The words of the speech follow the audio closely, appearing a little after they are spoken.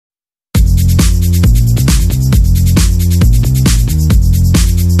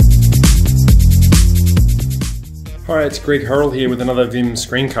Hi, it's Greg Hurrell here with another Vim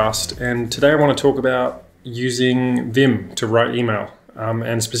screencast, and today I want to talk about using Vim to write email,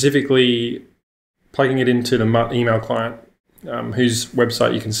 and specifically plugging it into the Mutt email client, whose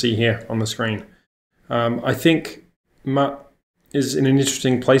website you can see here on the screen. I think Mutt is in an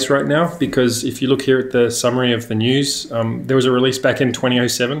interesting place right now because if you look here at the summary of the news, there was a release back in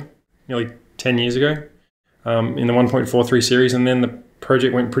 2007, nearly 10 years ago, in the 1.43 series, and then the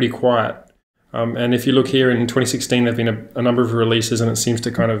project went pretty quiet. And if you look here in 2016, there have been a number of releases and it seems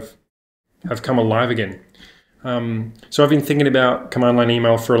to kind of have come alive again. So I've been thinking about command line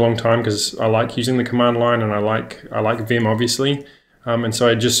email for a long time because I like using the command line and I like Vim, obviously. And so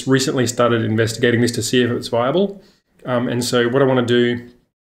I just recently started investigating this to see if it's viable. And so what I want to do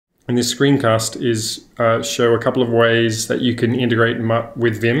in this screencast is show a couple of ways that you can integrate Mutt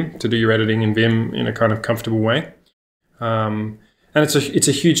with Vim to do your editing in Vim in a kind of comfortable way. And it's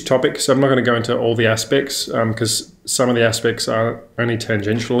a huge topic, so I'm not going to go into all the aspects because some of the aspects are only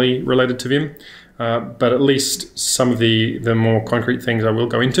tangentially related to Vim, but at least some of the more concrete things I will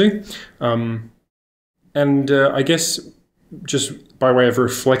go into. I guess just by way of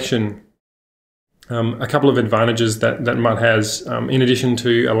reflection, a couple of advantages that Mutt has, in addition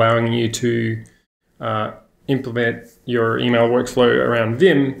to allowing you to implement your email workflow around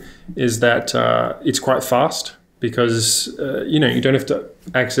Vim, is that it's quite fast. Because you don't have to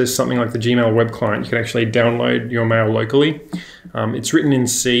access something like the Gmail web client. You can actually download your mail locally. It's written in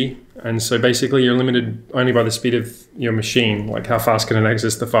C, and so basically you're limited only by the speed of your machine, like how fast can it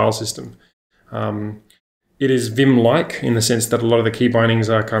access the file system. It is Vim-like in the sense that a lot of the key bindings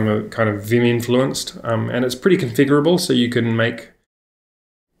are kind of Vim influenced, and it's pretty configurable, so you can make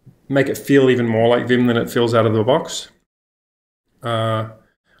it feel even more like Vim than it feels out of the box.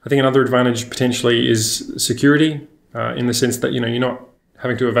 I think another advantage potentially is security, in the sense that you're not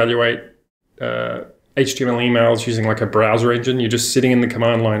having to evaluate HTML emails using like a browser engine. You're just sitting in the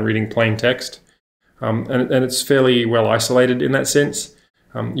command line reading plain text, and it's fairly well isolated in that sense.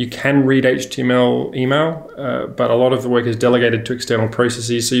 You can read HTML email, but a lot of the work is delegated to external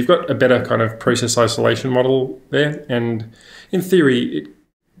processes, so you've got a better kind of process isolation model there. And in theory,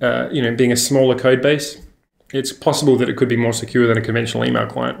 being a smaller code base, it's possible that it could be more secure than a conventional email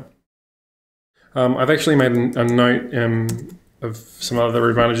client. I've actually made a note of some other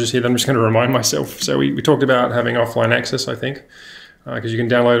advantages here that I'm just going to remind myself. So we talked about having offline access, I think, because you can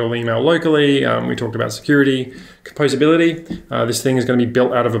download all the email locally. We talked about security, composability. This thing is going to be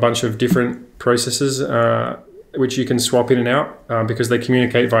built out of a bunch of different processes, which you can swap in and out because they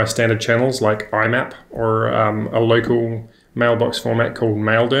communicate via standard channels like IMAP or a local mailbox format called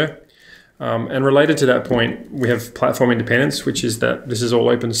Maildir. And related to that point, we have platform independence, which is that this is all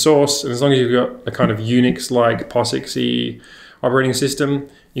open source. And as long as you've got a kind of Unix-like POSIX-y operating system,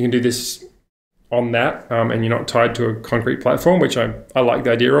 you can do this on that, and you're not tied to a concrete platform, which I like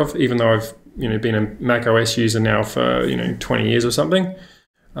the idea of, even though I've been a Mac OS user now for 20 years or something.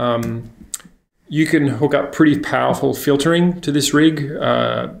 You can hook up pretty powerful filtering to this rig.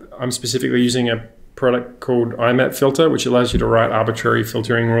 I'm specifically using a product called IMAP filter, which allows you to write arbitrary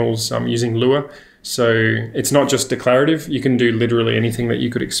filtering rules using Lua. So it's not just declarative. You can do literally anything that you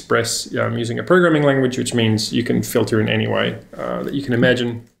could express using a programming language, which means you can filter in any way that you can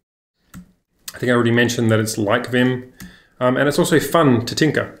imagine. I think I already mentioned that it's like Vim, and it's also fun to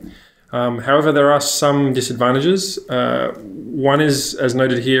tinker. However, there are some disadvantages. One is, as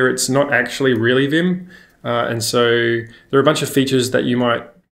noted here, it's not actually really Vim, and so there are a bunch of features that you might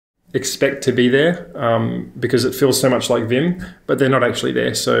expect to be there because it feels so much like Vim, but they're not actually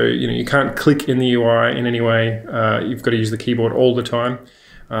there. So you can't click in the UI in any way. You've got to use the keyboard all the time.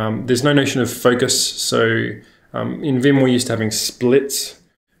 There's no notion of focus. So in Vim we're used to having splits.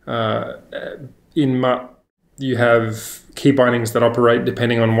 In Mutt you have key bindings that operate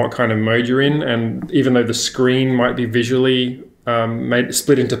depending on what kind of mode you're in, and even though the screen might be visually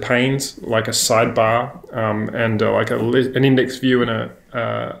split into panes like a sidebar and like an index view and a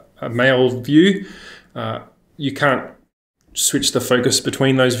mail view, you can't switch the focus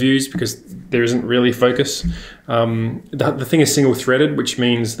between those views because there isn't really focus. The thing is single threaded, which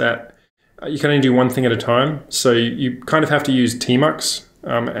means that you can only do one thing at a time. So you kind of have to use tmux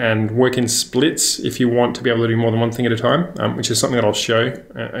and work in splits if you want to be able to do more than one thing at a time, which is something that I'll show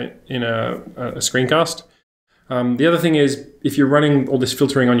in a screencast. The other thing is, if you're running all this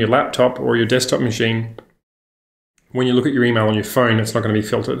filtering on your laptop or your desktop machine, when you look at your email on your phone, it's not going to be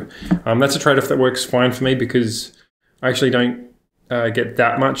filtered. That's a trade-off that works fine for me because I actually don't get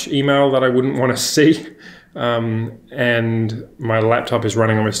that much email that I wouldn't want to see. And my laptop is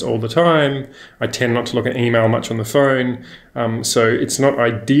running almost all the time. I tend not to look at email much on the phone. So it's not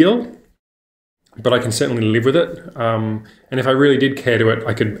ideal. but I can certainly live with it. And if I really did care to it,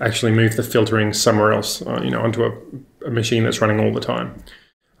 I could actually move the filtering somewhere else, onto a machine that's running all the time.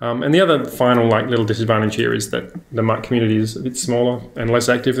 And the other final little disadvantage here is that the Mutt community is a bit smaller and less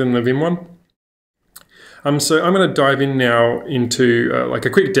active than the Vim one. So I'm going to dive in now into a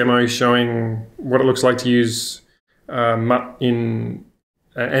quick demo showing what it looks like to use Mutt and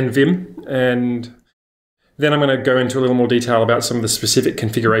Vim, and then I'm going to go into a little more detail about some of the specific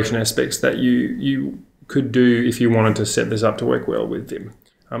configuration aspects that you could do if you wanted to set this up to work well with Vim.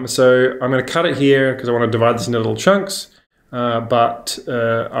 So I'm going to cut it here because I want to divide this into little chunks. But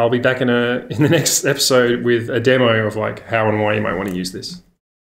I'll be back in the next episode with a demo of how and why you might want to use this.